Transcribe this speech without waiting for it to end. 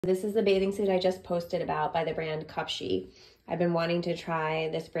This is the bathing suit I just posted about by the brand Cupshe. I've been wanting to try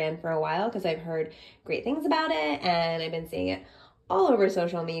this brand for a while because I've heard great things about it and I've been seeing it all over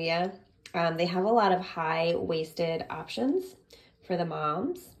social media. They have a lot of high-waisted options for the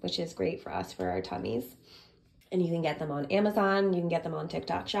moms, which is great for us for our tummies. And you can get them on Amazon, you can get them on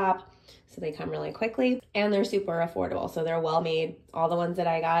TikTok Shop, so they come really quickly. And they're super affordable, so they're well made. All the ones that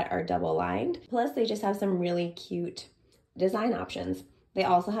I got are double lined. Plus, they just have some really cute design options. They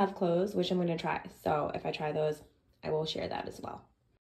also have clothes, which I'm going to try. So if I try those, I will share that as well.